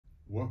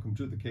Welcome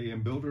to the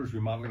KM Builders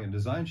Remodeling and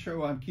Design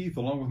Show. I'm Keith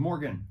along with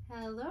Morgan.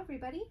 Hello,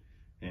 everybody.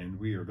 And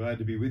we are glad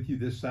to be with you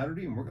this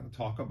Saturday, and we're going to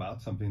talk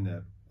about something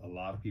that a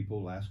lot of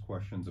people ask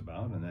questions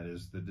about, and that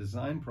is the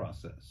design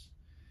process.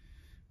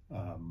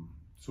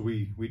 So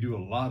we do a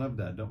lot of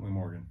that, don't we,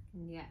 Morgan?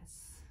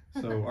 Yes.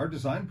 So our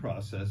design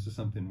process is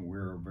something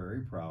we're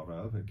very proud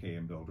of at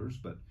KM Builders,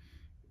 but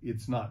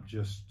it's not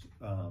just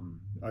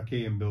a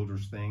KM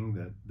Builders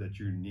thing that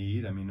you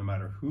need. I mean, no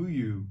matter who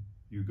you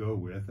go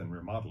with in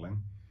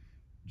remodeling,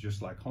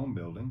 just like home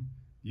building,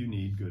 you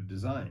need good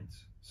designs.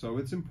 So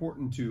it's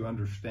important to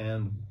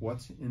understand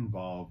what's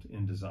involved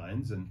in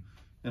designs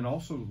and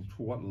also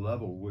to what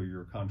level will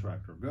your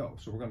contractor go.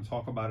 So we're going to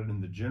talk about it in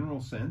the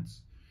general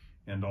sense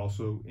and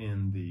also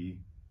in the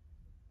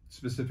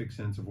specific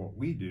sense of what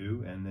we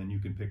do, and then you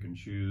can pick and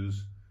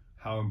choose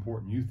how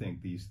important you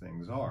think these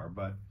things are.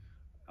 But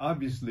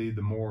obviously,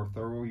 the more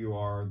thorough you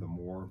are, the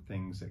more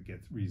things that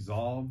get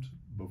resolved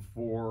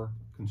before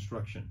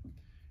construction.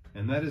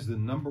 And that is the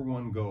number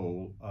one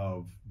goal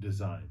of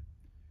design,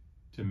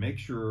 to make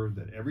sure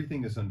that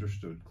everything is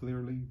understood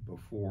clearly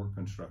before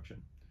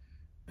construction.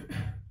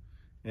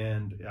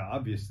 And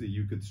obviously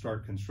you could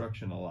start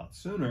construction a lot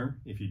sooner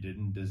if you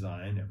didn't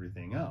design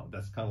everything out.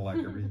 That's kind of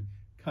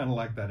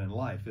like that in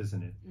life,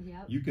 isn't it?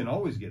 Yep. You can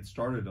always get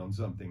started on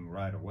something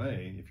right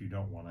away if you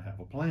don't want to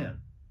have a plan.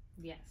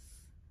 Yes.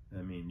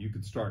 I mean, you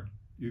could start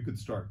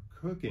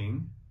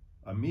cooking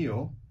a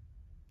meal,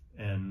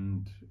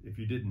 and if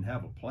you didn't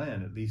have a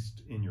plan, at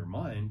least in your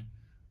mind,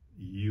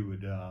 you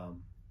would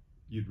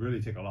you'd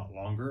really take a lot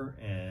longer,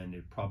 and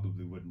it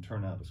probably wouldn't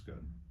turn out as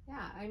good.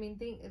 Yeah, I mean,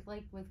 think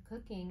like with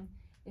cooking,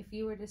 if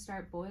you were to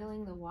start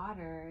boiling the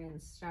water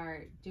and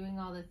start doing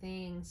all the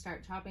things,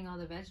 start chopping all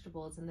the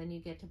vegetables, and then you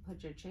get to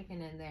put your chicken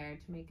in there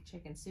to make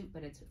chicken soup,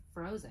 but it's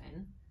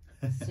frozen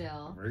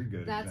still. Very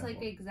good. That's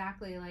example. like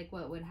exactly like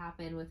what would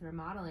happen with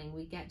remodeling.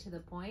 We get to the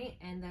point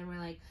and then we're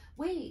like,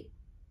 wait,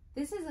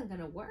 this isn't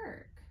going to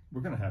work. We're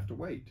going to have to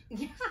wait.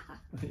 Yeah.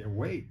 Yeah,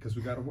 wait, because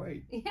we got to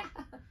wait. Yeah.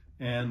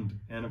 And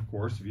of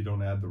course, if you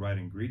don't add the right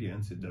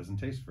ingredients, it doesn't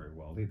taste very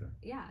well either.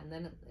 Yeah, and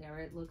then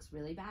it looks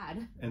really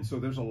bad. And so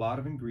there's a lot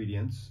of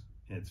ingredients.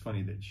 And it's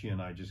funny that she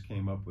and I just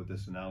came up with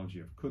this analogy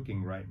of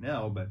cooking right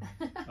now, but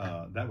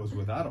that was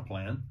without a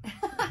plan.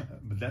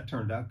 But that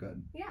turned out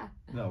good. Yeah.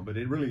 No, but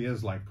it really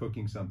is like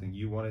cooking something.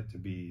 You want it to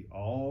be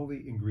all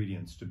the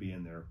ingredients to be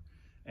in there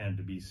and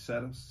to be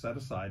set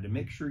aside to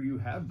make sure you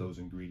have those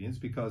ingredients,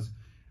 because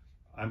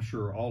I'm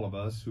sure all of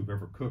us who've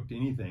ever cooked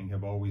anything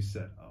have always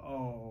said,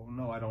 oh,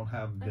 no, I don't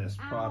have this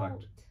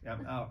product.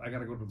 I'm out. I got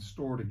to go to the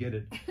store to get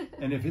it.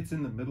 And if it's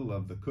in the middle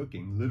of the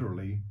cooking,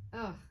 literally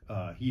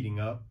heating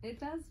up, it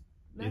does.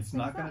 It's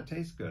not going to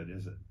taste good,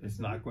 is it? It's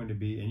not going to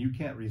be, and you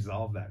can't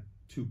resolve that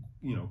too,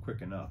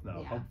 quick enough.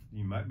 Now,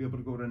 you might be able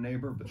to go to a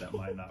neighbor, but that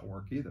might not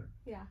work either.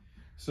 Yeah.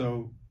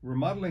 So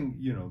remodeling,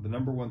 the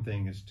number one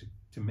thing is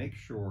to make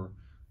sure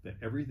that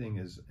everything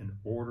is in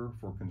order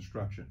for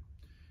construction.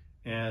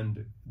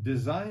 And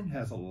design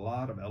has a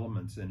lot of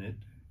elements in it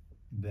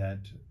that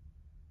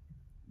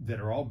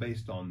are all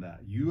based on that.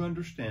 You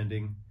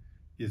understanding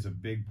is a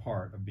big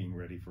part of being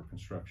ready for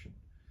construction.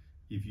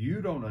 If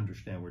you don't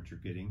understand what you're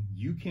getting,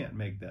 you can't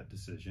make that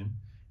decision,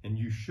 and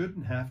you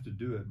shouldn't have to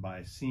do it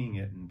by seeing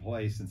it in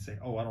place and say,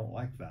 oh, I don't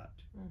like that.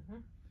 Mm-hmm.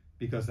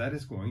 Because that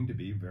is going to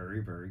be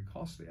very, very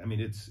costly. I mean,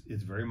 it's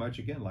very much,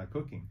 again, like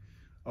cooking.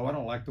 Oh, I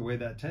don't like the way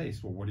that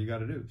tastes. Well, what do you got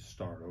to do?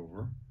 Start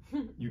over.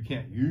 You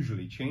can't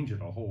usually change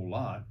it a whole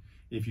lot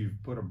if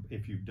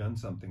you've done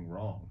something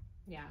wrong.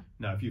 Yeah.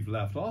 Now, if you've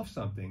left off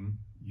something,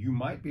 you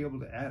might be able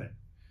to add it.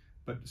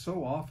 But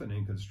so often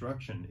in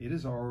construction, it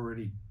is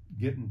already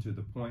getting to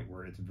the point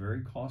where it's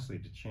very costly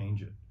to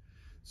change it.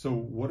 So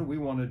what do we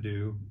want to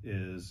do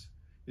is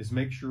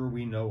make sure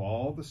we know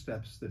all the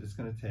steps that it's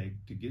going to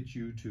take to get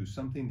you to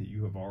something that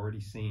you have already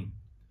seen.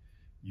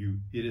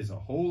 It is a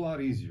whole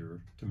lot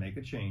easier to make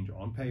a change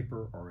on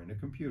paper or in a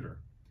computer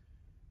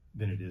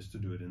than it is to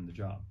do it in the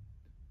job.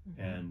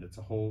 Mm-hmm. And it's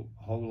a whole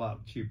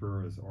lot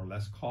cheaper or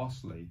less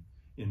costly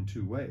in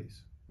two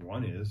ways.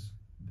 One is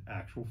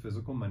actual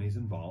physical money's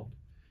involved,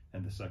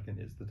 and the second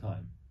is the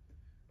time.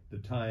 The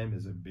time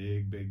is a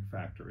big, big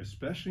factor,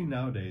 especially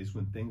nowadays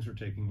when things are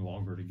taking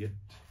longer to get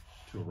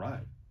to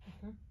arrive.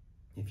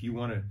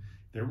 Mm-hmm.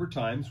 There were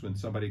times when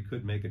somebody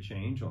could make a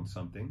change on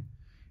something,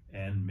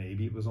 and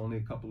maybe it was only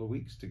a couple of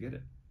weeks to get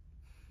it.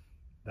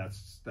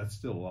 That's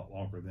still a lot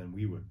longer than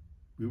we would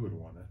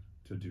want to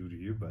do to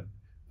you, but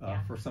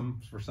for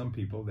some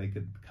people, they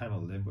could kind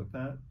of live with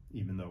that,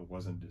 even though it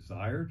wasn't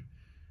desired.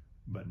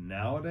 But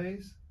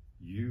nowadays,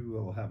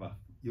 you'll have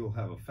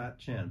a fat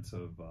chance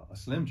of a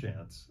slim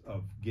chance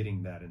of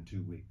getting that in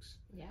 2 weeks.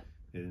 Yeah.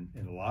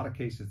 In a lot of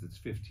cases, it's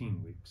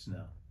 15 weeks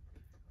now,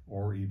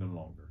 or even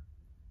longer.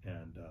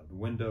 And the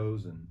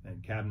windows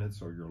and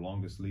cabinets are your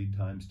longest lead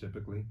times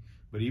typically,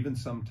 but even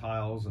some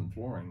tiles and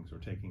floorings are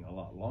taking a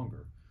lot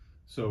longer.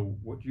 So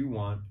what you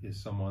want is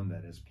someone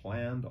that has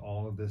planned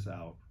all of this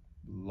out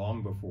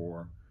long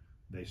before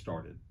they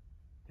started.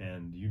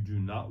 And you do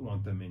not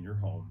want them in your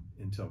home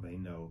until they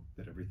know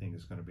that everything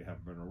is going to have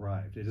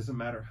arrived. It doesn't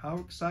matter how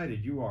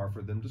excited you are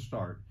for them to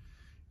start.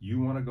 You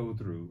want to go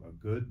through a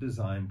good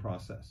design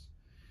process.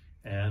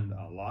 And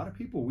a lot of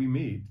people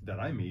that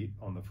I meet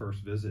on the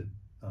first visit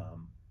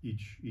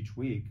each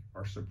week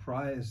are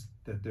surprised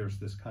that there's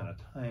this kind of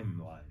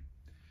timeline.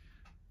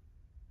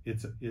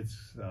 It's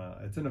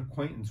an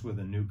acquaintance with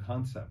a new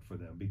concept for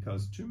them,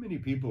 because too many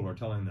people are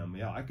telling them,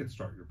 yeah, I could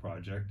start your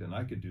project and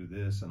I could do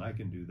this and I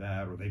can do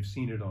that, or they've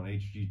seen it on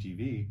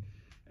HGTV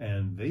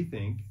and they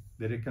think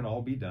that it can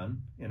all be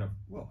done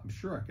I'm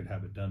sure I could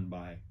have it done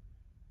by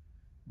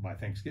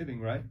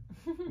Thanksgiving, right?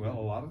 Well, a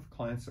lot of the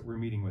clients that we're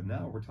meeting with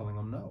now, we're telling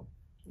them no,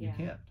 you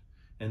can't.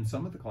 And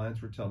some of the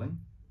clients we're telling,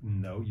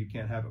 no, you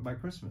can't have it by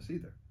Christmas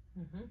either.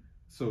 Mm-hmm.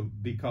 So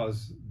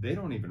because they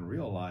don't even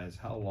realize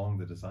how long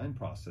the design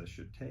process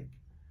should take.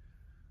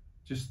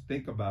 Just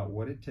think about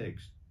what it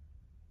takes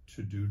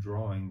to do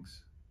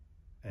drawings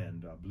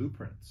and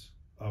blueprints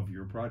of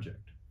your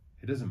project.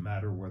 It doesn't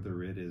matter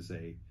whether it is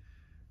a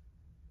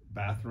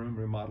bathroom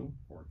remodel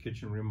or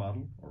kitchen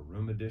remodel or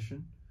room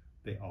addition.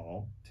 They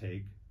all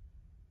take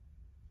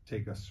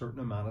a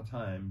certain amount of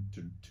time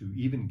to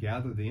even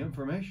gather the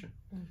information.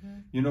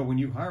 Mm-hmm. When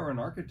you hire an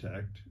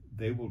architect,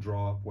 they will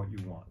draw up what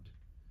you want.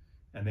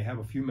 And they have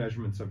a few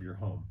measurements of your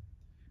home.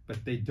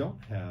 But they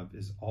don't have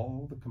is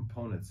all the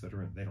components that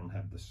are in. They don't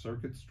have the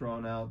circuits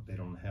drawn out. They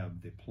don't have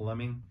the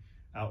plumbing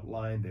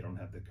outlined. They don't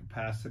have the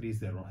capacities.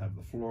 They don't have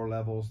the floor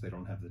levels. They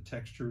don't have the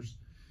textures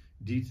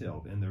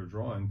detailed in their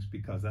drawings,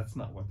 because that's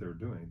not what they're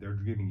doing. They're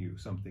giving you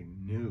something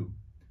new.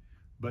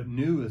 But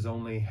new is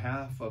only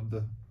half of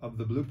the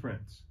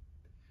blueprints.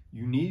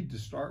 You need to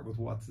start with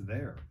what's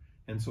there.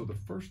 And so the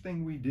first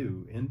thing we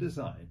do in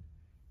design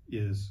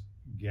is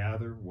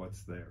gather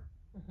what's there.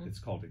 Mm-hmm. It's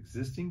called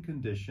existing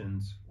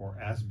conditions, or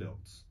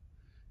as-builts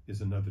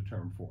is another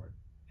term for it.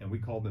 And we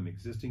call them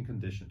existing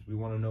conditions. We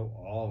want to know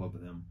all of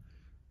them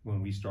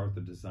when we start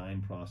the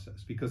design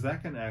process, because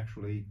that can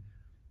actually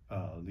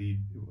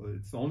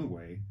it's the only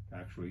way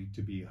actually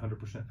to be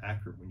 100%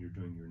 accurate when you're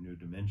doing your new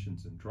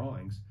dimensions and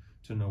drawings,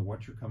 to know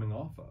what you're coming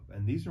off of.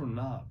 And these are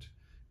not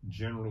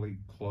generally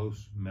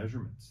close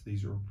measurements.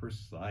 These are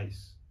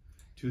precise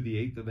to the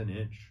 1/8 of an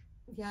inch.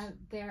 Yeah,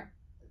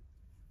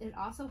 it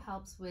also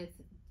helps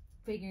with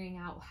figuring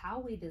out how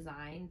we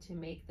design to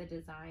make the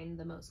design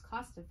the most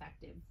cost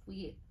effective.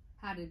 We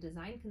had a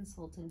design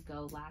consultant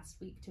go last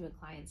week to a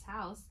client's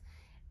house,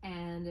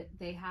 and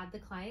they had the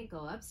client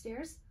go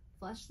upstairs,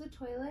 flush the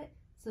toilet,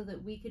 so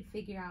that we could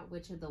figure out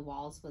which of the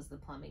walls was the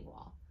plumbing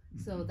wall.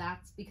 Mm-hmm. So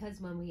that's because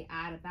when we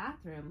add a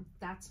bathroom,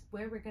 that's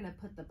where we're going to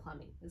put the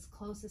plumbing, as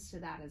closest to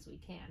that as we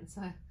can.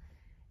 So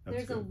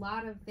there's a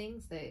lot of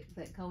things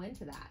that go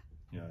into that.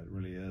 Yeah, it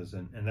really is.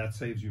 And that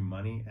saves you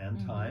money and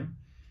time.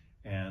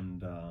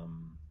 And,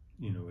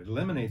 it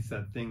eliminates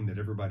that thing that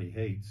everybody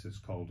hates. It's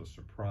called a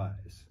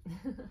surprise.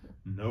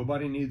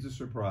 Nobody needs a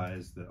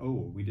surprise that,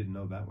 we didn't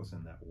know that was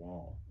in that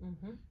wall.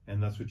 Mm-hmm.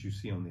 And that's what you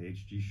see on the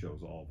HG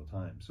shows all the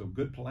time. So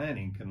good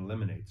planning can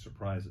eliminate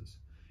surprises.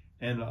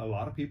 And a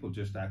lot of people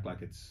just act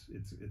like it's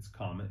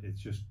common. It's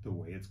just the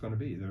way it's going to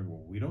be.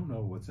 We don't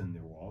know what's in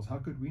their walls. How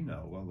could we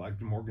know? Well, like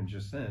Morgan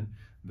just said,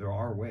 there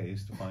are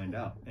ways to find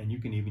out. And you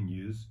can even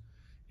use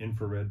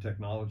infrared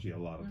technology a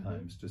lot of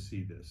times to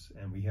see this.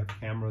 And we have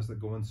cameras that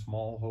go in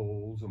small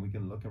holes, and we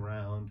can look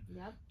around,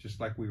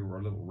 just like we were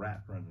a little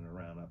rat running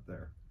around up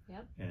there.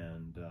 Yep.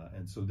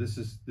 And so this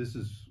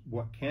is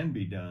what can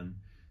be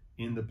done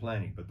in the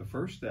planning. But the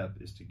first step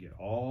is to get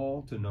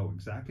to know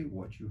exactly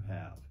what you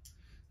have.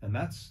 And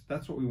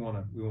that's what we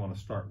want to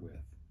start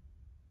with.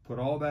 Put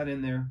all that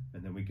in there,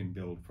 and then we can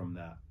build from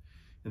that.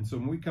 And so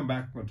when we come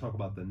back, we're going to talk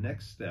about the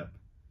next step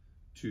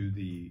to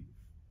the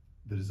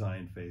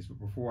design phase. But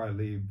before I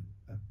leave,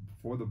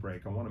 before the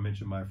break, I want to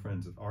mention my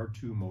friends at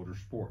R2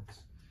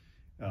 Motorsports.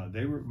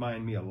 They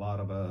remind me a lot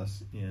of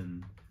us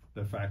in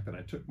the fact that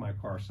I took my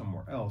car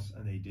somewhere else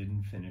and they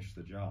didn't finish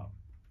the job.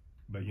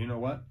 But you know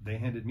what? They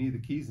handed me the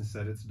keys and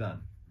said it's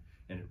done.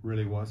 And it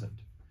really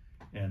wasn't.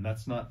 And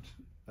that's not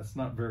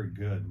very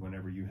good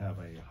whenever you have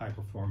a high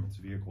performance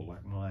vehicle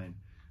like mine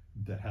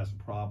that has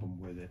a problem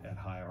with it at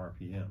high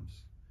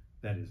RPMs.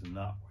 That is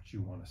not what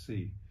you want to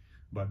see.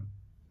 But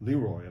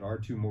Leroy at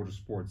R2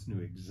 Motorsports knew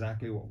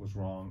exactly what was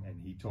wrong,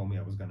 and he told me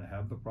I was going to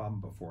have the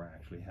problem before I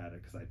actually had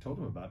it, because I told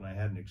him about it and I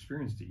hadn't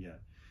experienced it yet.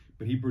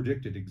 But he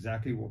predicted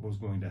exactly what was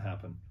going to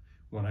happen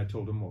when I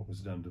told him what was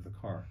done to the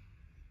car.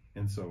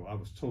 And so I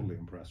was totally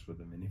impressed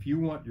with him. And if you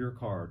want your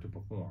car to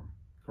perform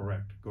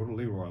correct, go to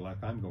Leroy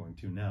like I'm going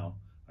to now.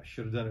 I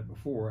should have done it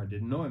before. I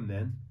didn't know him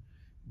then.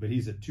 But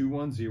he's at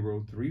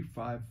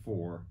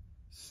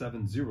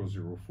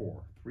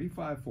 210-354-7004.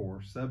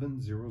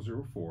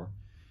 354-7004.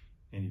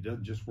 And he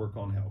doesn't just work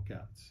on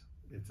Hellcats.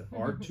 It's at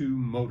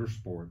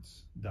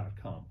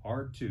r2motorsports.com.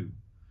 R2,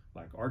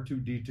 like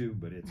R2D2,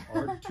 but it's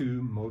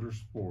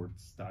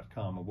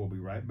r2motorsports.com. And we'll be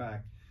right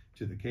back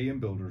to the KM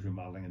Builders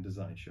Remodeling and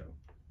Design Show.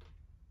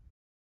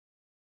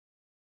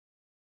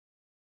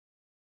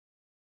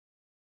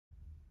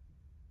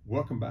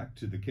 Welcome back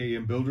to the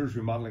KM Builders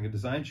Remodeling and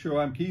Design Show.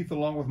 I'm Keith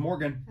along with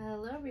Morgan.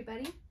 Hello,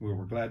 everybody. We're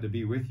glad to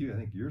be with you. I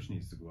think yours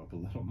needs to go up a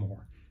little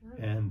more. Oh.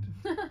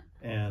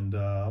 And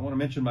I want to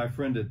mention my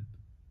friend at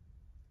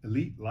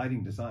Elite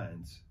Lighting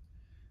Designs.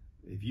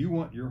 If you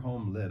want your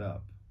home lit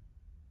up,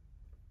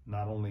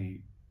 not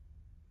only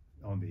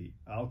on the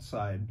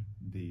outside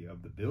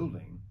of the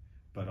building,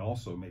 but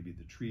also maybe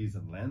the trees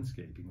and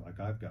landscaping like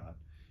I've got,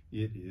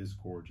 it is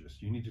gorgeous.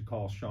 You need to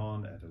call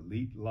Sean at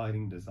Elite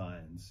Lighting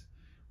Designs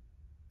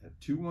at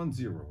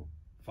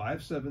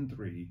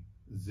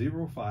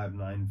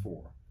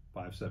 210-573-0594,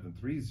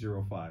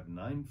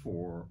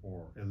 573-0594,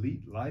 or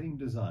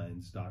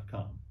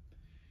elitelightingdesigns.com.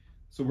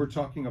 So we're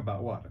talking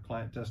about what? A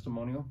client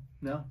testimonial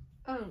now?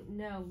 Oh,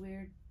 no,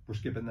 we're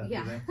skipping that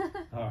yeah. today?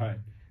 All right.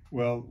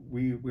 Well,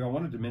 we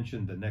wanted to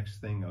mention the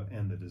next thing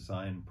and the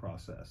design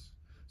process.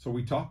 So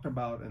we talked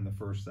about in the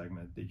first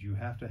segment that you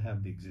have to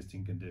have the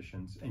existing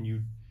conditions,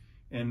 and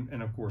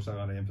of course I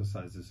ought to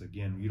emphasize this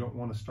again, you don't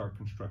want to start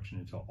construction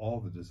until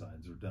all the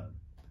designs are done.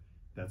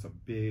 That's a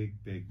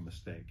big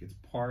mistake. It's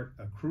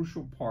a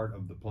crucial part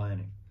of the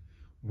planning.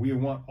 We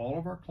want all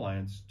of our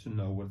clients to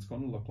know what it's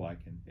going to look like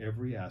in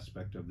every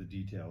aspect of the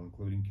detail,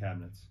 including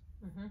cabinets,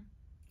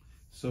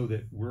 so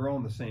that we're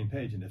on the same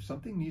page. And if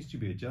something needs to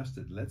be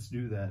adjusted, let's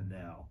do that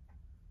now.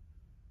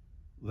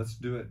 Let's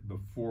do it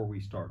before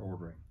we start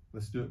ordering.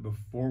 Let's do it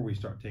before we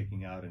start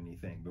taking out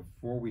anything,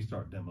 before we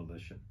start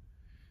demolition,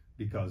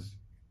 because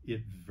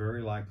it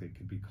very likely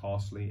could be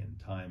costly in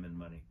time and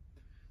money.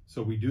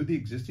 So we do the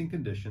existing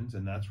conditions,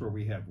 and that's where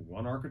we have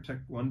one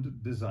architect, one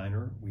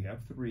designer. We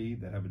have 3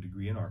 that have a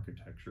degree in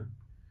architecture,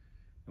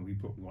 and we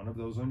put one of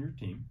those on your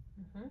team.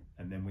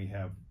 And then we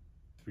have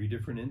 3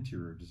 different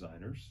interior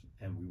designers,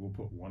 and we will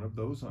put one of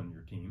those on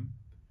your team.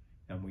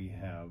 And we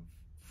have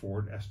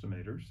 4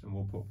 estimators, and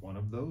we'll put one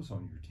of those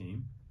on your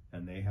team,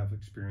 and they have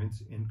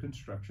experience in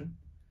construction,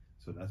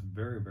 so that's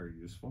very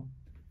useful.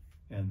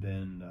 And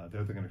then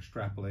they're going to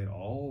extrapolate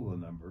all the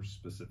numbers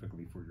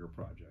specifically for your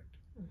project.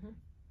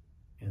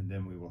 And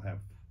then we will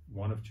have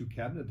 1 of 2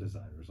 cabinet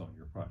designers on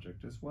your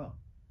project as well.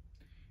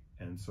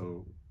 And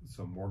so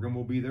Morgan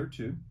will be there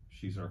too.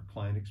 She's our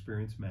client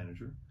experience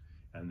manager.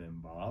 And then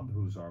Bob,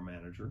 who's our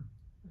manager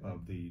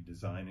of the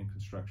design and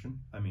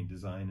construction,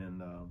 design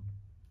and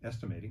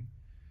estimating.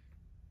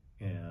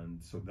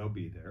 And so they'll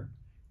be there.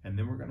 And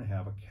then we're going to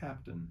have a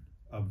captain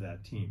of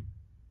that team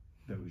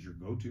that was your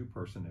go-to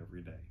person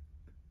every day.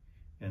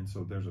 And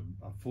so there's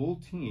a full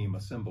team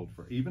assembled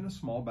for even a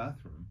small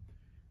bathroom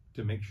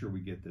to make sure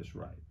we get this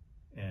right,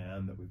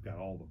 and that we've got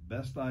all the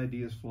best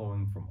ideas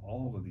flowing from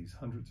all of these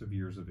hundreds of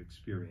years of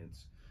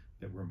experience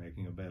that we're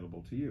making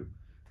available to you.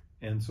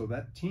 And so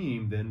that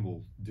team then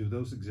will do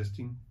those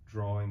existing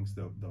drawings.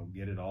 They'll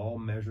get it all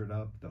measured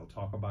up. They'll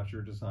talk about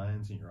your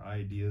designs and your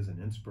ideas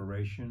and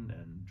inspiration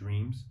and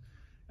dreams,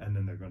 and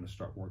then they're going to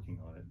start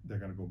working on it. They're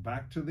going to go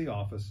back to the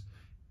office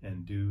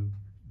and do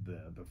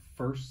the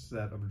first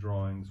set of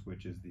drawings,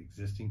 which is the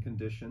existing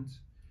conditions,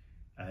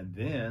 and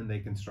then they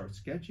can start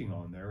sketching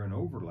on there and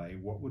overlay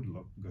what would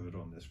look good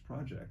on this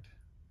project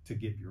to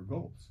get your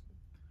goals.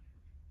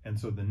 And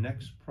so the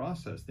next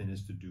process then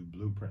is to do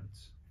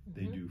blueprints.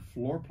 They do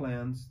floor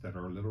plans that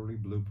are literally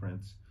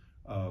blueprints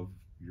of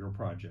your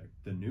project,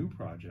 the new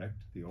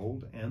project, the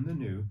old and the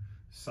new,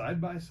 side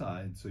by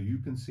side, so you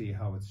can see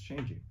how it's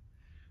changing.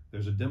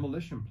 There's a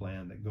demolition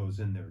plan that goes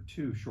in there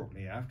too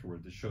shortly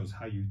afterward that shows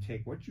how you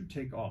take what you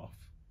take off,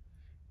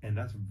 and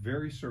that's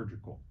very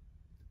surgical,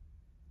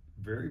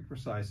 very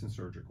precise and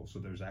surgical. So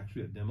there's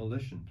actually a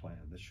demolition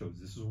plan that shows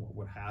this is what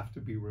would have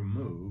to be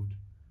removed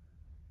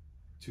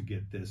to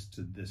get this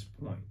to this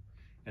point.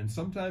 And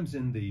sometimes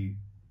in the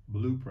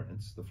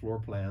blueprints, the floor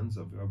plans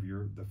of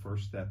the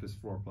first step is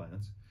floor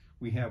plans,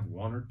 we have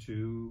 1 or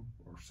 2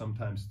 or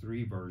sometimes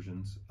 3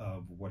 versions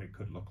of what it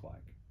could look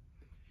like.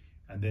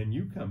 And then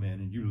you come in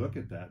and you look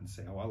at that and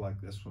say, oh, I like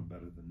this one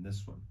better than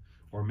this one.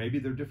 Or maybe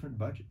they're different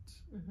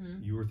budgets.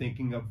 You were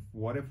thinking of,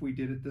 what if we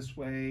did it this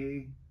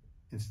way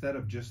instead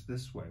of just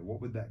this way?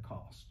 What would that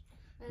cost?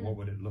 What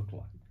would it look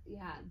like?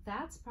 Yeah,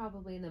 that's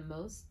probably the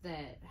most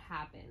that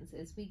happens,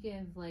 is we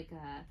give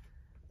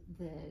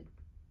the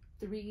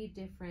 3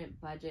 different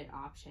budget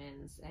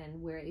options, and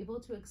we're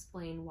able to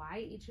explain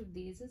why each of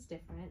these is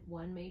different.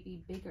 One may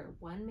be bigger,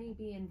 one may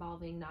be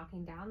involving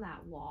knocking down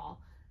that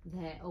wall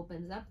that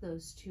opens up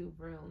those 2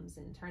 rooms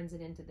and turns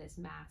it into this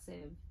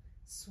massive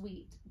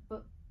suite,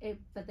 but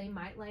they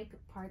might like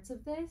parts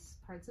of this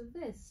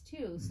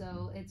too.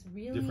 So it's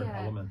really different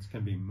elements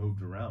can be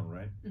moved around,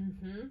 right?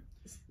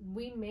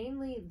 We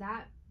mainly,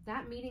 that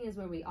meeting is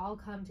where we all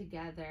come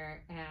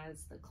together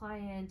as the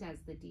client,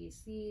 as the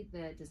DC,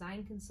 the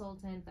design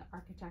consultant, the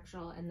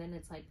architectural, and then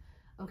it's like,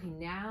 okay,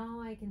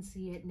 now I can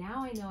see it.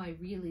 Now I know I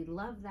really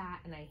love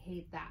that and I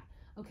hate that.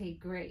 Okay,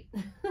 great.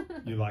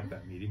 You like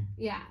that meeting?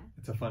 Yeah.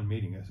 It's a fun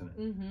meeting, isn't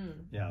it?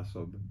 Yeah,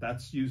 so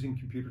that's using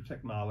computer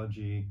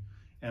technology.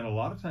 And a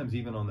lot of times,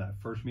 even on that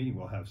first meeting,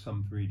 we'll have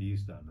some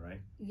 3Ds done, right?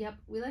 Yep.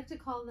 We like to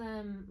call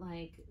them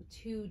like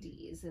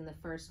 2Ds in the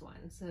first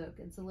one. So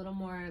it's a little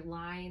more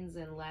lines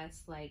and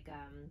less like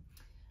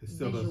it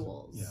still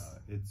visuals.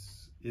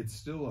 It's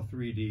still a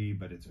 3D,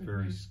 but it's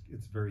very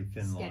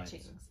thin lines,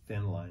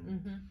 thin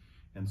line.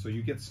 And so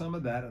you get some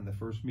of that in the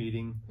first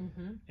meeting,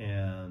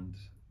 and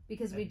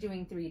because we're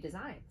doing 3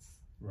 designs.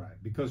 Right,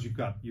 because you've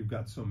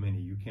got so many,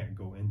 you can't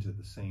go into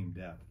the same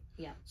depth.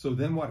 Yeah. So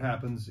then what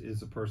happens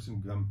is a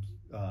person comes,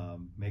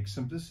 makes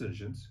some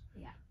decisions.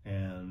 Yeah.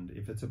 And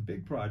if it's a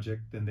big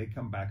project, then they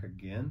come back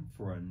again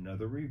for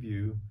another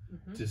review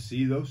to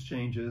see those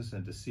changes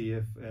and to see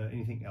if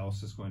anything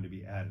else is going to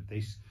be added.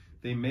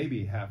 They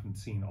maybe haven't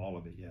seen all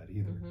of it yet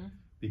either,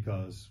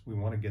 because we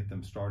want to get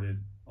them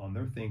started on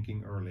their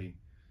thinking early.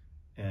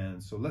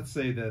 And so let's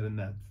say that in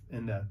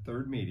that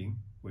third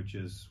meeting, which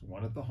is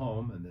one at the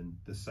home, and then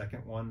the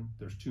second one,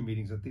 there's 2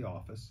 meetings at the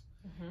office.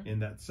 In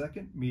that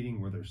second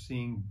meeting where they're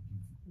seeing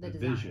the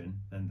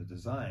vision and the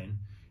design,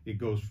 it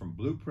goes from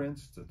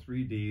blueprints to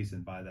 3Ds,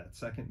 and by that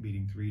second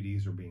meeting,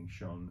 3Ds are being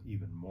shown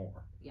even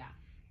more. Yeah,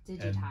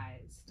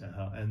 digitized.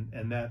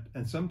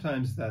 And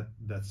sometimes that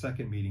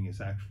second meeting is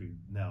actually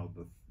now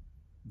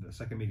the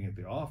second meeting at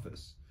the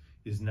office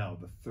is now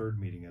the third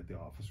meeting at the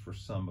office for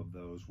some of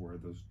those where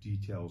those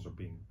details are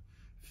being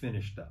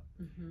finished up.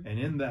 And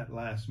in that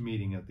last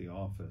meeting at the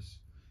office,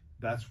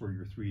 that's where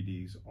your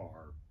 3Ds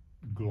are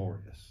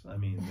glorious. I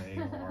mean, they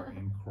are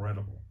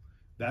incredible.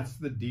 That's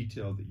the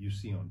detail that you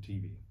see on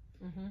TV.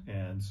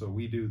 And so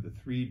we do the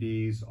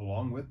 3Ds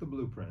along with the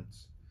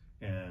blueprints,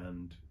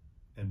 and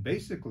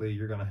basically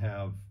you're going to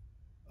have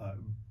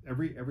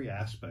every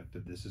aspect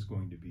of this is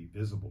going to be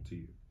visible to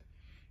you,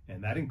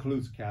 and that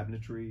includes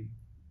cabinetry,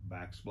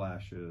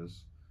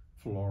 backsplashes,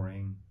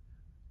 flooring,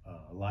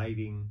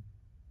 lighting,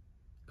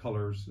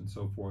 colors, and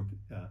so forth.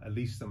 At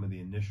least some of the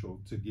initial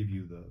to give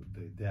you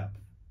the depth.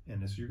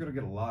 And so you're going to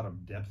get a lot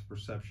of depth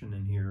perception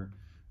in here,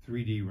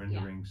 3D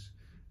renderings.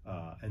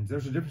 And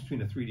there's a difference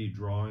between a 3D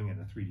drawing and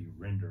a 3D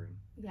rendering.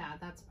 Yeah,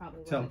 that's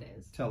probably what it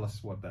is. Tell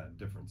us what that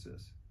difference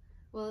is.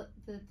 Well,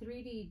 the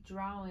 3D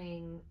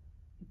drawing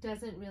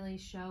doesn't really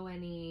show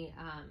any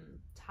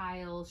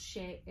tile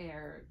shape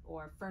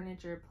or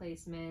furniture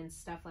placements,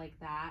 stuff like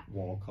that.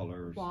 Wall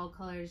colors,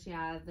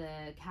 yeah.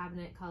 The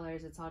cabinet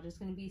colors, it's all just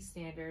going to be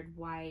standard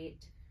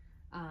white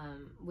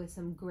with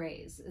some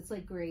grays. It's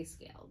like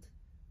grayscaled.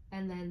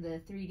 And then the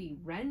 3D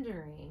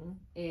rendering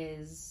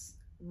is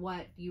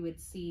what you would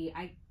see.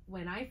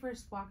 When I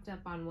first walked up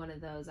on one of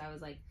those, I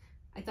was like,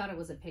 I thought it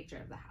was a picture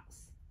of the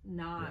house,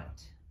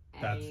 not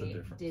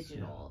a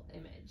digital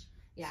image.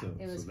 Yeah,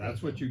 it was. So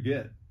that's what you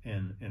get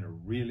in a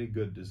really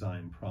good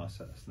design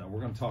process. Now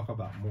we're going to talk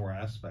about more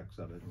aspects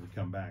of it when we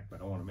come back,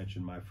 but I want to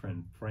mention my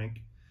friend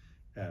Frank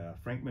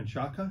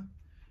Menchaca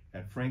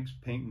at Frank's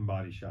Paint and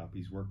Body Shop.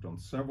 He's worked on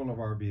several of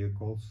our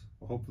vehicles.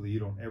 Well, hopefully you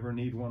don't ever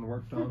need one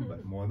worked on,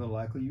 but more than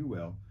likely you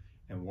will.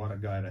 And what a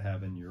guy to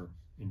have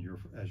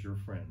as your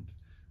friend.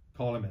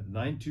 Call him at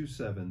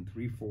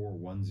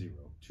 927-3410,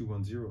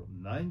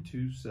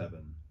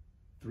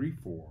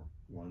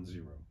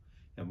 210-927-3410.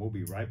 And we'll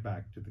be right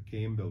back to the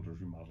KM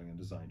Builders Remodeling and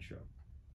Design Show.